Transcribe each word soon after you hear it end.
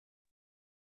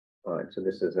All right, so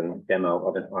this is a demo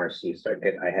of an RC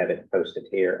circuit. I have it posted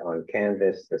here on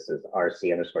Canvas. This is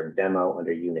RC_demo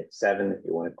under Unit 7, if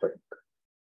you want to click,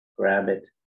 grab it.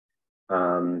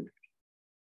 And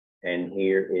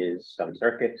here is some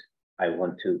circuit. I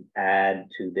want to add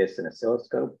to this an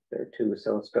oscilloscope. There are 2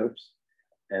 oscilloscopes,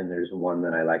 and there's one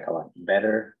that I like a lot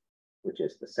better, which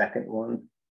is the second one.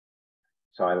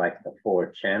 So I like the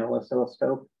 4-channel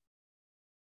oscilloscope.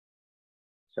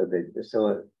 So in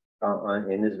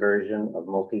this version of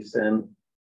Multisim,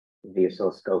 the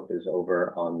oscilloscope is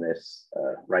over on this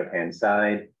right-hand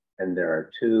side, and there are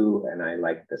 2, and I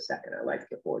like the second. I like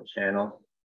the 4-channel.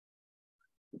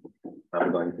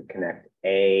 I'm going to connect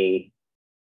A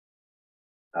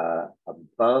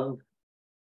above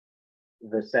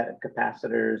the set of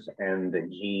capacitors and the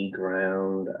G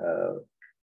ground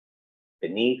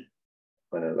beneath.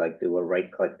 I'm going to do a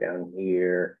right-click down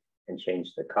here and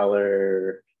change the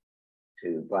color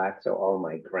to black. So all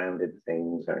my grounded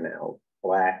things are now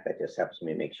black. That just helps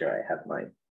me make sure I have my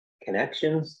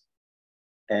connections.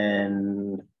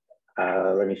 And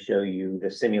let me show you the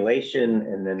simulation,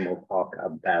 and then we'll talk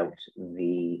about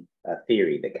the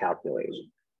theory, the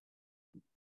calculation.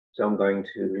 So I'm going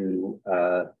to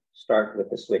start with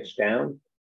the switch down.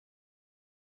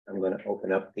 I'm going to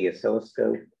open up the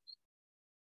oscilloscope.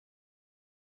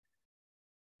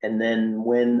 And then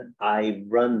when I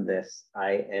run this,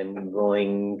 I am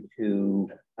going to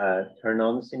turn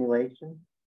on the simulation.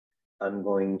 I'm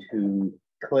going to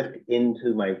click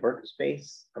into my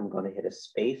workspace. I'm going to hit a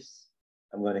space.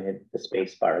 I'm going to hit the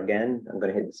space bar again. I'm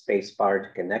going to hit the space bar to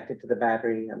connect it to the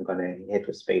battery. I'm going to hit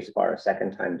the space bar a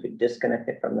second time to disconnect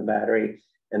it from the battery.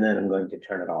 And then I'm going to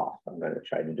turn it off. I'm going to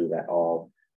try to do that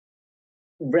all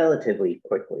relatively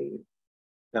quickly.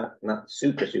 Not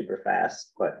super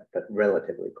fast, but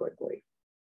relatively quickly.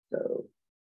 So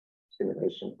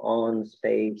simulation on,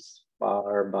 space,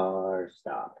 bar,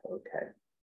 stop. Okay.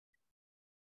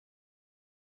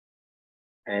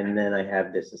 And then I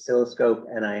have this oscilloscope,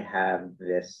 and I have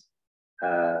this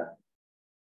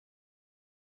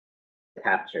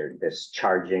captured, this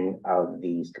charging of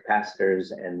these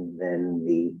capacitors, and then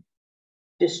the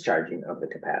discharging of the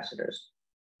capacitors.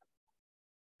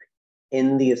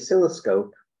 In the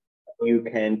oscilloscope, you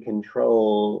can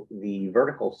control the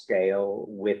vertical scale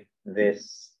with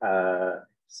this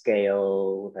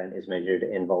scale that is measured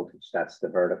in voltage. That's the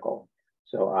vertical.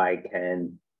 So I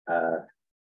can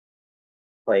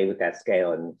play with that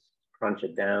scale and crunch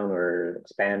it down or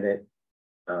expand it.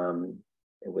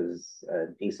 It was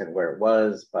decent where it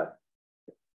was, but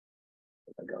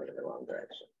I'm going in the wrong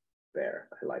direction. There,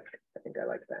 I think I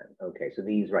like that. Okay, so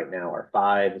these right now are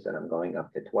 5s, and I'm going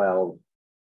up to 12.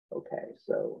 Okay,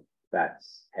 so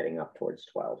that's heading up towards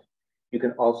 12. You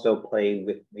can also play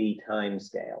with the time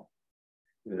scale.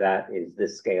 That is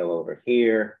this scale over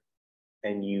here,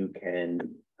 and you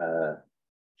can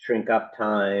shrink up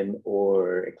time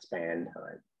or expand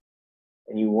time.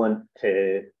 And you want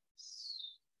to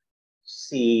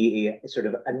see sort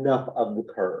of enough of the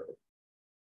curve.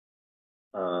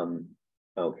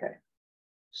 Okay.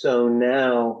 So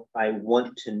now I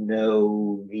want to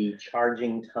know the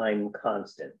charging time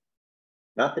constant.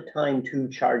 Not the time to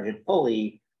charge it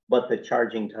fully, but the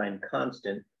charging time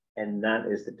constant. And that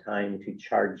is the time to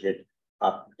charge it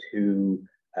up to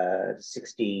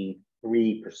 63%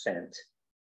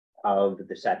 of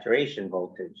the saturation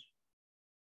voltage.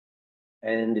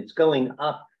 And it's going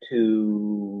up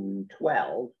to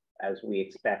 12, as we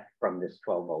expect from this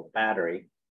 12-volt battery.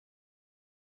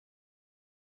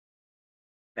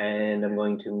 And I'm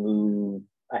going to move,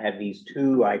 I have these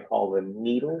 2, I call them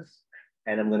needles.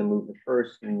 And I'm going to move the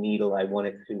first needle. I want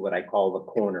it to what I call the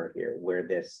corner here, where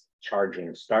this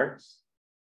charging starts.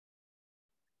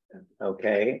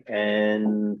 Okay,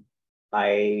 and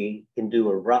I can do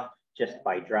a rough just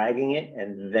by dragging it,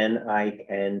 and then I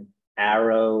can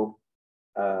arrow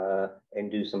and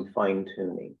do some fine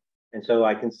tuning. And so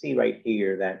I can see right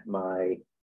here that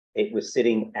it was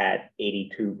sitting at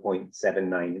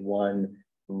 82.791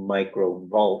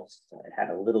 microvolts. It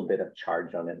had a little bit of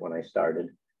charge on it when I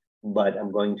started, but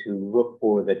I'm going to look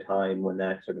for the time when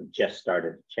that sort of just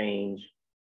started to change.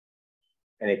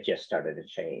 And it just started to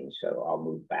change, so I'll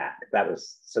move back.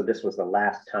 So this was the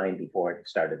last time before it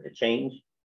started to change.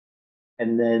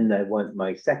 And then I want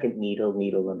my second needle,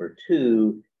 needle number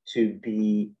 2, to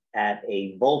be at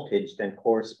a voltage that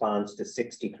corresponds to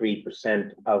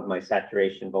 63% of my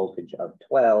saturation voltage of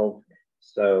 12.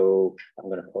 So I'm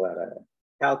going to pull out a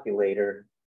calculator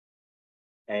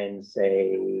and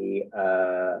say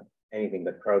anything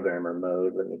but programmer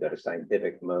mode. Let me go to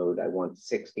scientific mode. I want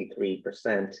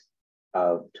 63%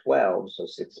 of 12, so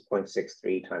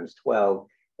 6.63 times 12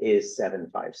 is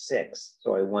 756.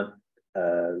 So I want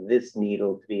this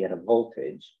needle to be at a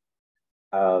voltage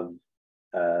of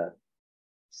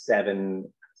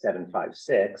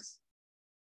 756.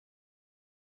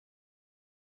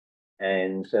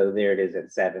 And so there it is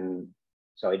at 7.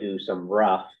 So I do some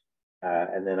rough,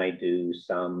 and then I do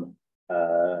some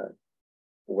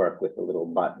work with the little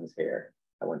buttons here.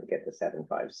 I want to get to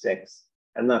 756.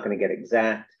 I'm not going to get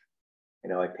exact.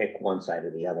 I pick one side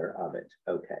or the other of it.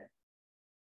 Okay.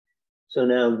 So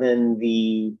now then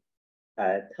the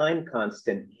time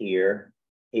constant here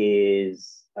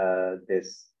is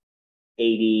this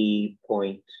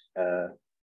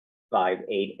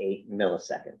 80.588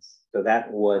 milliseconds. So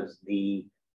that was the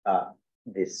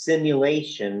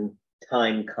simulation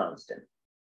time constant.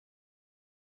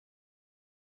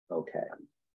 Okay.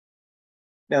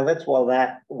 Now let's,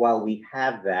 while we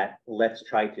have that, let's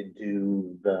try to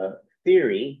do the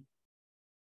theory.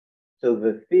 So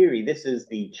the theory, this is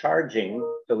the charging.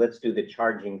 So let's do the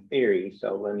charging theory.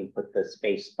 So let me put the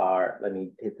space bar, let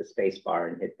me hit the space bar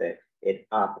and hit it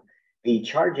up. The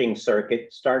charging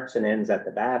circuit starts and ends at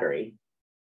the battery.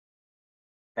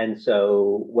 And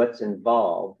so what's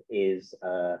involved is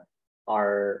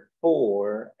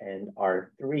R4 and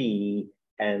R3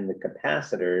 and the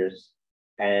capacitors,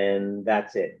 and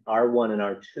that's it. R1 and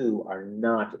R2 are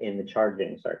not in the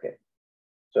charging circuit.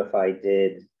 So if I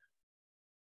did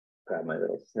grab my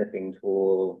little snipping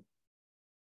tool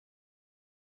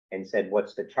and said,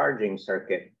 what's the charging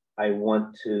circuit? I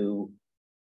want to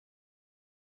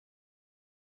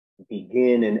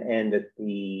begin and end at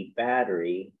the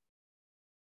battery.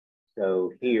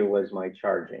 So here was my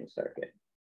charging circuit.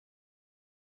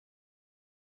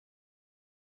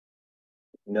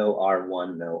 No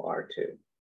R1, no R2.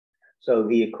 So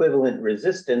the equivalent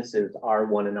resistance is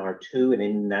R1 and R2, and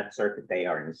in that circuit, they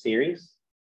are in series.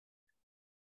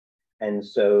 And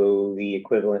so the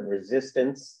equivalent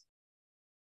resistance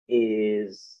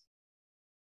is,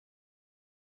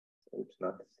 oops,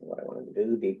 not what I wanted to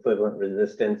do. The equivalent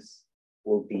resistance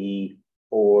will be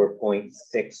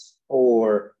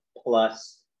 4.64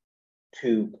 plus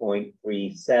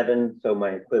 2.37. So my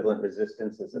equivalent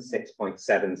resistance is a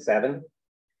 6.77.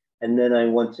 And then I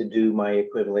want to do my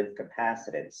equivalent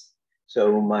capacitance.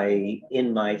 So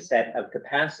in my set of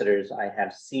capacitors, I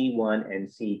have C1 and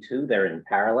C2. They're in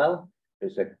parallel.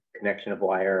 There's a connection of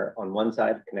wire on one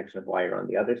side, connection of wire on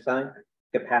the other side.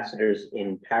 Capacitors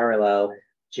in parallel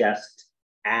just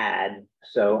add.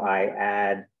 So I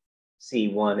add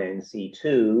C1 and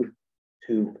C2,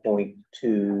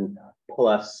 2.2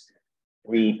 plus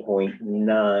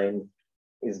 3.9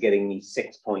 is getting me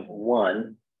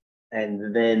 6.1.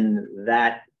 And then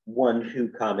that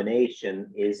 1-2 combination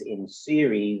is in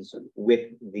series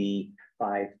with the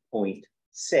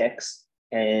 5.6,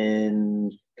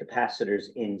 and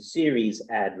capacitors in series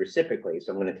add reciprocally.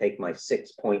 So I'm going to take my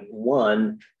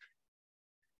 6.1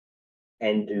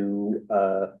 and do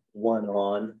 1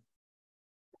 on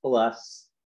plus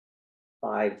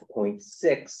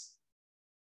 5.6,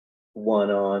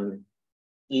 1 on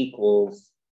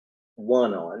equals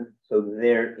 1 on. So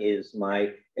there is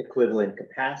my equivalent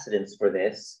capacitance for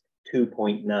this,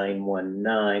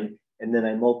 2.919. And then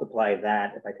I multiply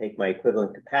that. If I take my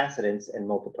equivalent capacitance and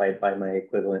multiply it by my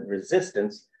equivalent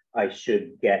resistance, I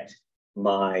should get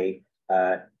my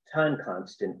time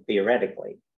constant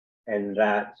theoretically. And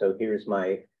that, so here's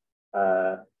my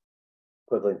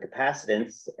equivalent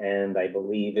capacitance, and I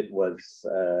believe it was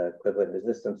equivalent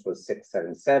resistance was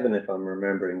 677, if I'm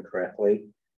remembering correctly.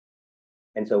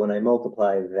 And so when I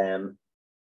multiply them,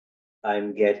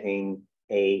 I'm getting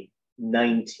a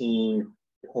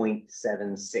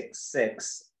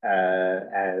 19.766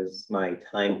 as my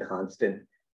time constant,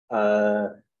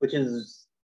 which is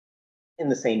in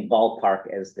the same ballpark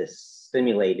as this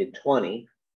simulated 20.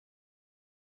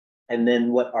 And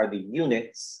then what are the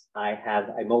units? I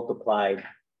multiplied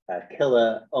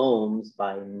kilo-ohms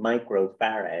by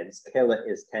micro-farads. Kilo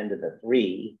is 10 to the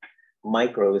 3.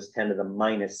 Micro is 10 to the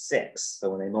minus 6.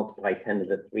 So when I multiply 10 to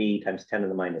the 3 times 10 to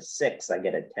the minus 6, I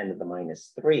get a 10 to the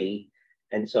minus 3.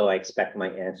 And so I expect my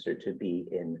answer to be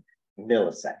in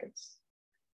milliseconds.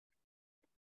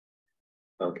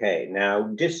 Okay, now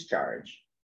discharge.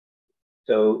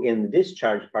 So in the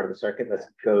discharge part of the circuit, let's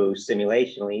go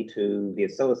simulationally to the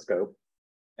oscilloscope.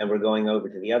 And we're going over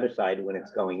to the other side when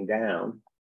it's going down.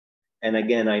 And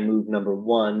again, I move number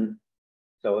 1.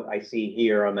 So I see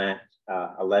here I'm at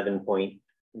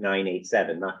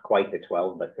 11.987, not quite the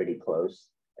 12, but pretty close.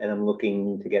 And I'm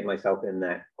looking to get myself in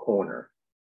that corner.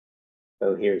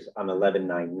 So I'm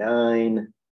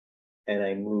 11.99, and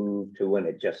I move to when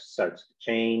it just starts to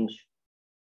change,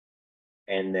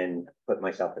 and then put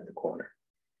myself at the corner.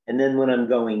 And then when I'm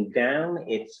going down,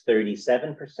 it's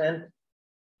 37%.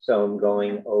 So I'm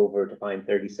going over to find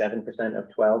 37%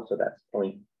 of 12. So that's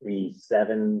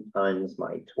 0.37 times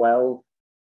my 12.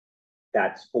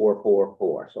 That's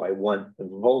 444. So I want the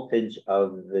voltage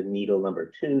of the needle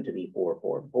number 2 to be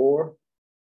 444.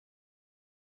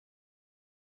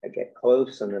 I get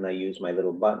close, and then I use my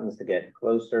little buttons to get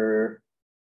closer.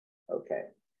 Okay.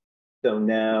 So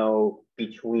now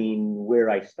between where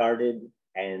I started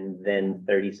and then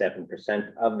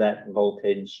 37% of that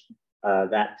voltage,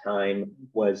 that time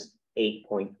was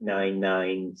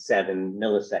 8.997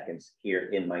 milliseconds here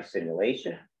in my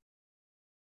simulation.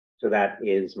 So that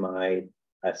is my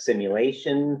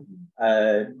simulation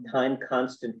time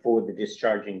constant for the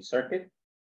discharging circuit.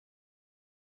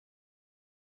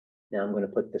 Now I'm going to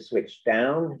put the switch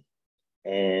down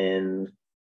and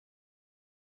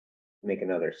make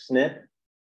another snip.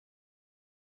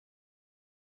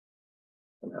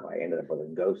 Somehow I ended up with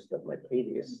a ghost of my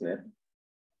previous snip.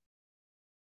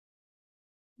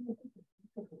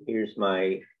 Here's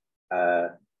my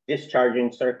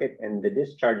discharging circuit, and the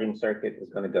discharging circuit is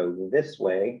going to go this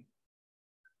way.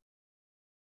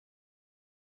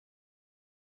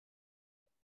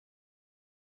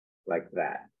 Like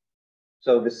that.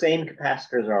 So the same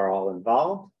capacitors are all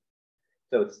involved.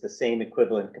 So it's the same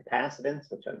equivalent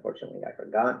capacitance, which unfortunately I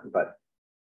forgot, but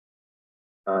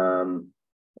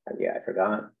yeah, I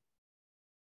forgot.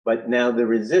 But now the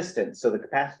resistance, so the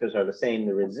capacitors are the same.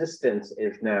 The resistance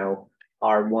is now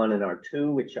R1 and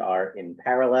R2, which are in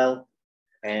parallel,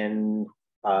 and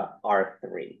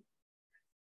R3.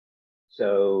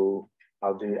 So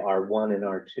I'll do R1 and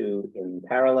R2 in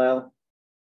parallel.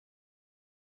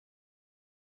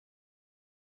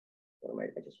 I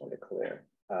just want to clear.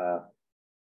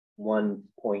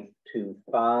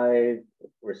 1.25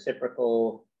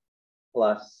 reciprocal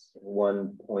plus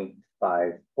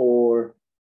 1.54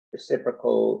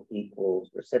 reciprocal equals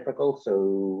reciprocal.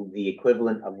 So the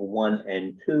equivalent of 1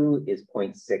 and 2 is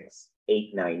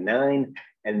 0.6899.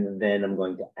 And then I'm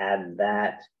going to add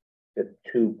that to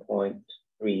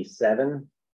 2.37.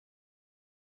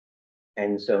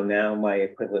 And so now my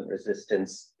equivalent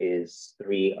resistance is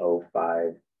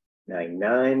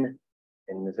 30599.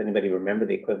 And does anybody remember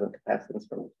the equivalent capacitance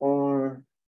from before?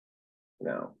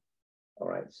 No. All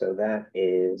right, so that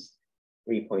is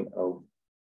 3.05,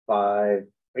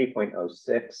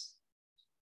 3.06.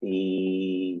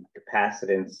 The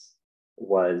capacitance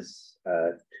was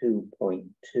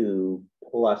 2.2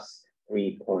 plus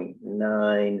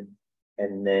 3.9,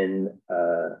 and then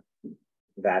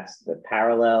that's the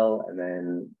parallel, and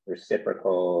then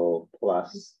reciprocal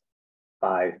plus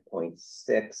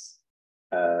 5.6.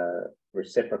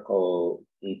 Reciprocal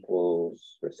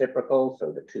equals reciprocal,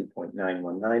 so the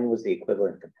 2.919 was the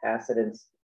equivalent capacitance,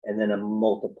 and then I'm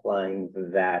multiplying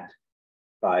that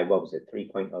by, what was it,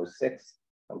 3.06,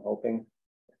 I'm hoping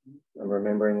I'm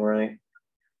remembering right,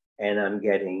 and I'm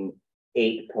getting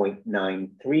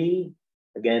 8.93,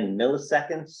 again,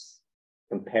 milliseconds.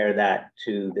 Compare that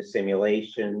to the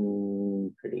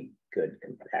simulation, pretty good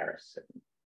comparison.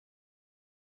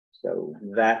 So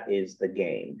that is the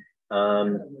game.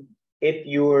 If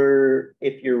your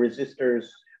resistors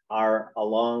are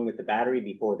along with the battery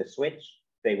before the switch,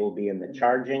 they will be in the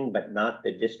charging, but not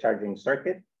the discharging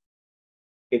circuit.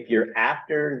 If you're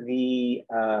after the,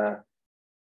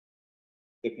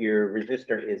 if your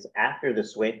resistor is after the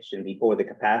switch and before the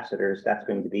capacitors, that's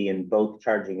going to be in both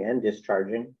charging and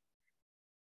discharging.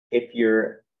 If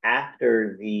you're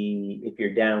after the, if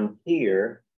you're down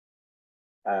here,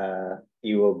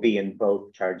 you will be in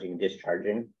both charging and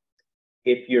discharging.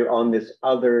 If you're on this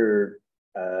other,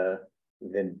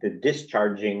 the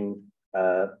discharging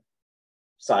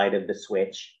side of the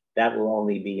switch, that will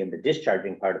only be in the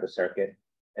discharging part of the circuit.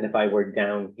 And if I were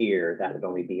down here, that would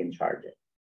only be in charging.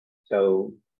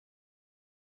 So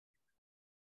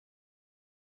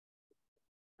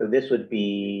this would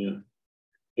be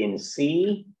in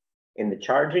C, in the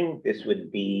charging. This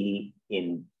would be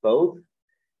in both.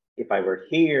 If I were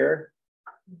here,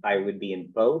 I would be in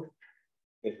both.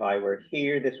 If I were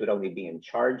here, this would only be in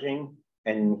charging,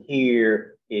 and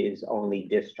here is only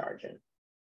discharging.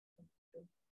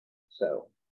 So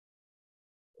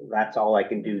that's all I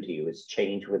can do to you is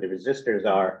change where the resistors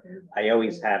are. I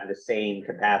always have the same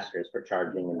capacitors for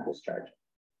charging and discharging.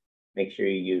 Make sure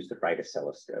you use the right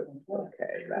oscilloscope.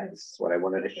 Okay, that's what I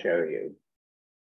wanted to show you.